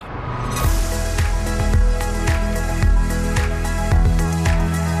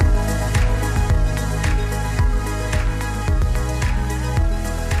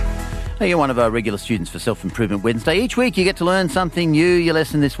Hey, you're one of our regular students for Self-Improvement Wednesday. Each week you get to learn something new. Your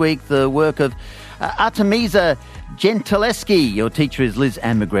lesson this week, the work of Artemisa Gentileschi. Your teacher is Liz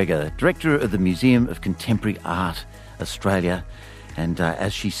Ann McGregor, Director of the Museum of Contemporary Art, Australia. And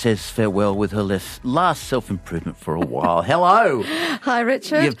as she says farewell with her last self-improvement for a while. Hello. Hi,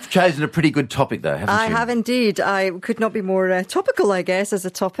 Richard. You've chosen a pretty good topic, though, haven't you? I have indeed. I could not be more topical, I guess, as a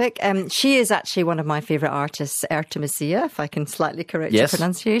topic. She is actually one of my favourite artists, Artemisia, if I can slightly correct your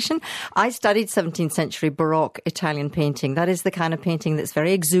pronunciation. I studied 17th century Baroque Italian painting. That is the kind of painting that's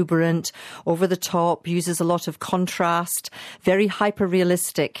very exuberant, over the top, uses a lot of contrast, very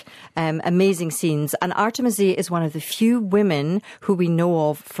hyper-realistic, amazing scenes. And Artemisia is one of the few women who we know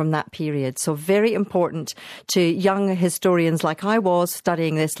of from that period. So very important to young historians like I was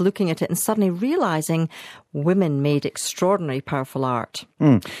studying this, looking at it and suddenly realising women made extraordinary powerful art.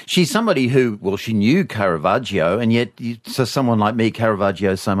 She's somebody who, well, she knew Caravaggio, and yet so someone like me,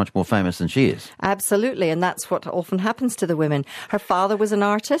 Caravaggio is so much more famous than she is. Absolutely, and that's what often happens to the women. Her father was an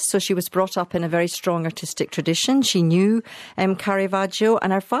artist, so she was brought up in a very strong artistic tradition. She knew Caravaggio,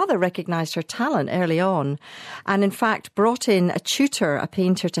 and her father recognised her talent early on, and in fact brought in a tutor, a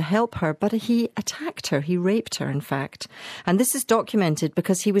painter, to help her, but he attacked her, he raped her, in fact. And this is documented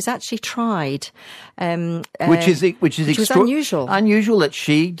because he was actually tried. Which is unusual. Unusual that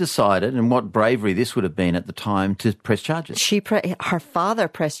she decided, and what bravery this would have been at the time, to press charges. Her father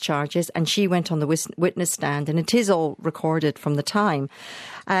pressed charges, and she went on the witness stand, and it is all recorded from the time.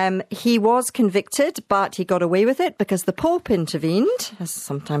 He was convicted, but he got away with it because the Pope intervened, as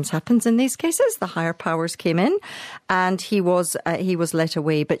sometimes happens in these cases. The higher powers came in, and he was let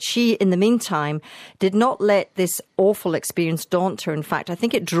away. But she, in the meantime, did not let this awful experience daunt her. In fact, I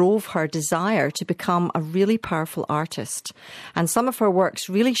think it drove her desire to become a really powerful artist. And some of her works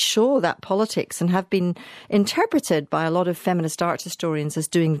really show that politics and have been interpreted by a lot of feminist art historians as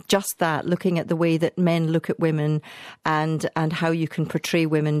doing just that, looking at the way that men look at women and how you can portray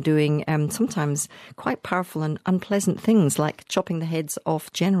women doing sometimes quite powerful and unpleasant things like chopping the heads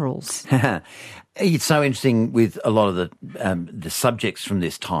off generals. It's so interesting with a lot of the subjects from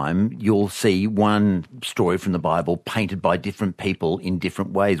this time. You'll see one story from the Bible painted by different people in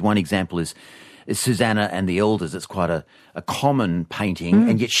different ways. One example is Susanna and the Elders. It's quite a common painting,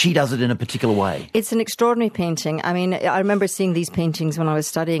 and yet she does it in a particular way. It's an extraordinary painting. I mean, I remember seeing these paintings when I was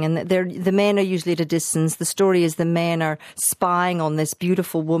studying, and the men are usually at a distance. The story is the men are spying on this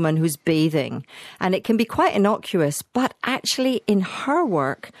beautiful woman who's bathing, and it can be quite innocuous, but actually in her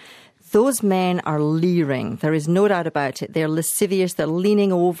work, those men are leering. There is no doubt about it. They're lascivious. They're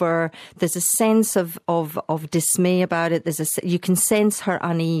leaning over. There's a sense of dismay about it. You can sense her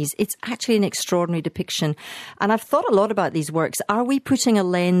unease. It's actually an extraordinary depiction. And I've thought a lot about these works. Are we putting a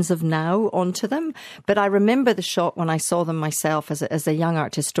lens of now onto them? But I remember the shock when I saw them myself as a young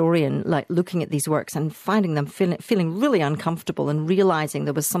art historian, like looking at these works and finding them feeling really uncomfortable and realising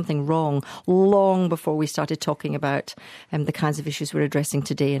there was something wrong long before we started talking about the kinds of issues we're addressing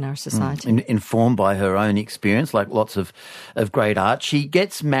today in our society. Informed by her own experience, like lots of great art. She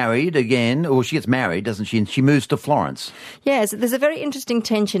gets married again, or she gets married, doesn't she? And she moves to Florence. Yes, there's a very interesting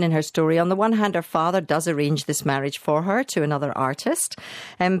tension in her story. On the one hand, her father does arrange this marriage for her to another artist,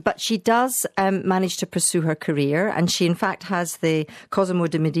 but she does manage to pursue her career, and she in fact has the Cosimo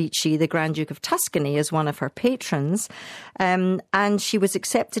de' Medici, the Grand Duke of Tuscany, as one of her patrons, and she was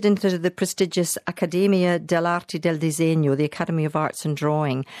accepted into the prestigious Accademia dell'Arte del Disegno, the Academy of Arts and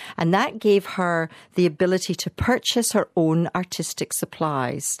Drawing, and that gave her the ability to purchase her own artistic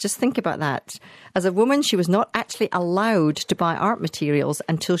supplies. Just think about that. As a woman, she was not actually allowed to buy art materials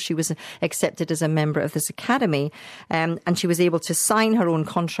until she was accepted as a member of this academy, and she was able to sign her own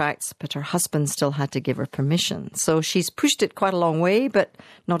contracts, but her husband still had to give her permission. So she's pushed it quite a long way, but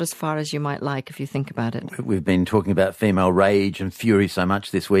not as far as you might like if you think about it. We've been talking about female rage and fury so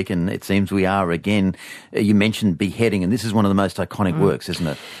much this week, and it seems we are again. You mentioned beheading, and this is one of the most iconic works, isn't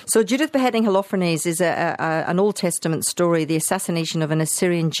it? So Judith beheading Holofernes is an Old Testament story, the assassination of an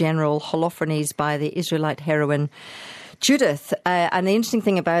Assyrian general, Holofernes, by the Israelite heroine Judith, and the interesting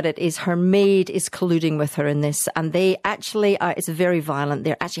thing about it is her maid is colluding with her in this, and they actually are, it's very violent.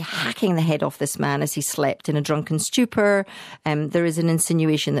 They're actually hacking the head off this man as he slept in a drunken stupor. There is an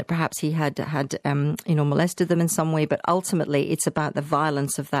insinuation that perhaps he had molested them in some way, but ultimately it's about the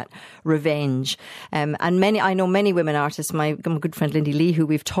violence of that revenge. And I know many women artists, my good friend Lindy Lee, who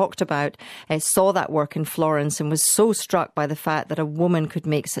we've talked about, saw that work in Florence and was so struck by the fact that a woman could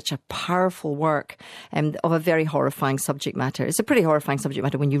make such a powerful work of a very horrifying subject. subject matter. It's a pretty horrifying subject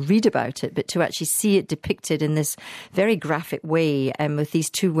matter when you read about it, but to actually see it depicted in this very graphic way with these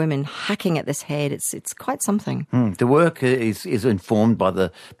two women hacking at this head, it's quite something. The work is informed by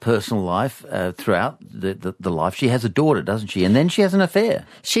the personal life throughout the life. She has a daughter, doesn't she? And then she has an affair.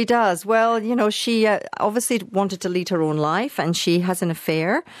 She does. Well, she obviously wanted to lead her own life, and she has an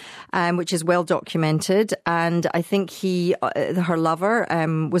affair, which is well documented. And I think her lover,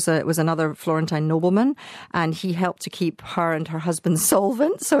 was another Florentine nobleman, and he helped to keep her and her husband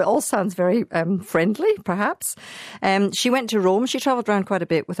solvent. So it all sounds very friendly, perhaps. She went to Rome. She travelled around quite a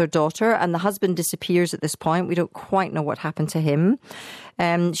bit with her daughter, and the husband disappears at this point. We don't quite know what happened to him.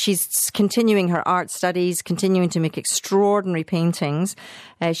 She's continuing her art studies, continuing to make extraordinary paintings.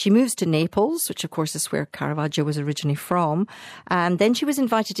 She moves to Naples, which of course is where Caravaggio was originally from. And then she was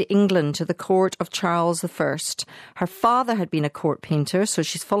invited to England to the court of Charles I. Her father had been a court painter, so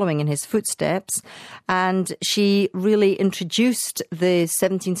she's following in his footsteps. And she really introduced the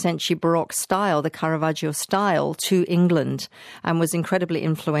 17th century Baroque style, the Caravaggio style, to England, and was incredibly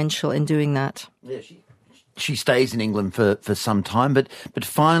influential in doing that. Yeah, she stays in England for some time, but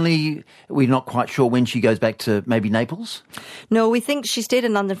finally we're not quite sure when she goes back to maybe Naples? No, we think she stayed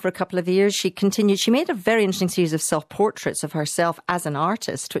in London for a couple of years. She made a very interesting series of self-portraits of herself as an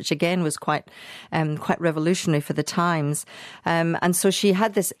artist, which again was quite revolutionary for the times. And so she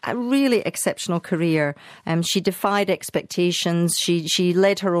had this really exceptional career. She defied expectations. She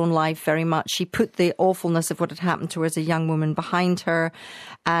led her own life very much. She put the awfulness of what had happened to her as a young woman behind her.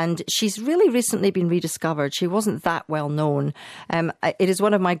 And she's really recently been rediscovered. She wasn't that well known. It is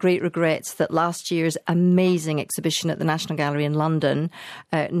one of my great regrets that last year's amazing exhibition at the National Gallery in London,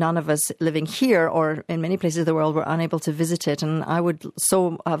 none of us living here or in many places of the world were unable to visit it. And I would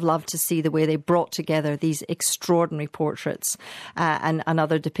so have loved to see the way they brought together these extraordinary portraits and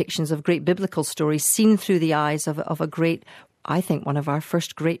other depictions of great biblical stories seen through the eyes of a great, I think, one of our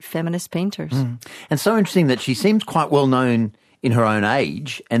first great feminist painters. And so interesting that she seems quite well known in her own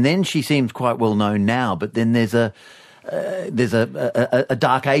age, and then she seems quite well known now, but then there's a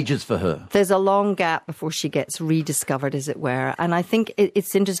dark ages for her. There's a long gap before she gets rediscovered, as it were. And I think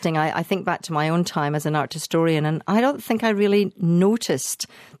it's interesting. I think back to my own time as an art historian, and I don't think I really noticed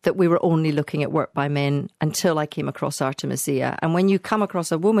that we were only looking at work by men until I came across Artemisia. And when you come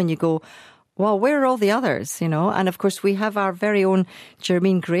across a woman, you go, well, where are all the others, And of course, we have our very own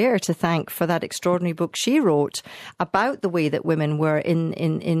Germaine Greer to thank for that extraordinary book she wrote about the way that women were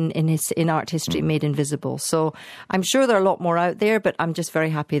in art history made invisible. So I'm sure there are a lot more out there, but I'm just very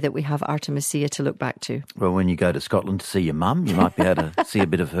happy that we have Artemisia to look back to. Well, when you go to Scotland to see your mum, you might be able to see a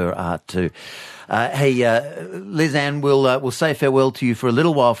bit of her art too. Liz Anne, we'll say farewell to you for a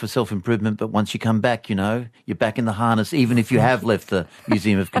little while for self-improvement, but once you come back, you're back in the harness, even if you have left the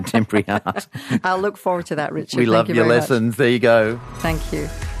Museum of Contemporary Art. I'll look forward to that, Richard. We love your lessons. There you go. Thank you.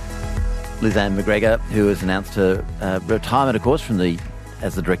 Liz Anne McGregor, who has announced her retirement, of course,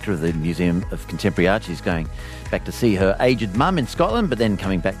 as the director of the Museum of Contemporary Art. She's going back to see her aged mum in Scotland, but then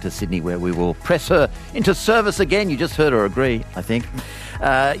coming back to Sydney, where we will press her into service again. You just heard her agree, I think.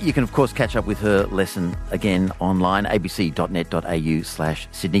 You can, of course, catch up with her lesson again online,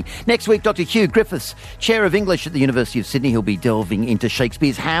 abc.net.au/Sydney. Next week, Dr. Hugh Griffiths, Chair of English at the University of Sydney. He'll be delving into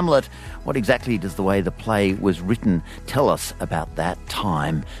Shakespeare's Hamlet. What exactly does the way the play was written tell us about that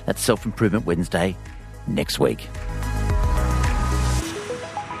time? That's Self-Improvement Wednesday next week.